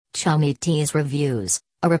Chummy Tees Reviews.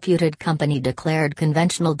 A reputed company declared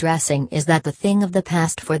conventional dressing is that the thing of the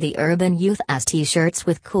past for the urban youth, as t-shirts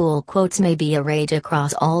with cool quotes may be a rage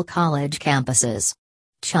across all college campuses.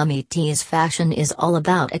 Chummy Tees fashion is all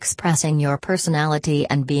about expressing your personality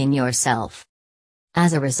and being yourself.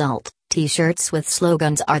 As a result, t-shirts with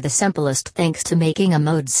slogans are the simplest thanks to making a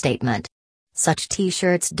mode statement. Such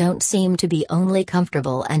t-shirts don't seem to be only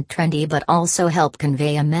comfortable and trendy but also help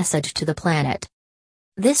convey a message to the planet.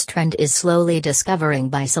 This trend is slowly discovering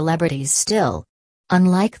by celebrities still.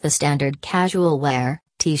 Unlike the standard casual wear,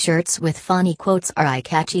 t-shirts with funny quotes are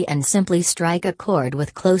eye-catchy and simply strike a chord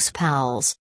with close pals.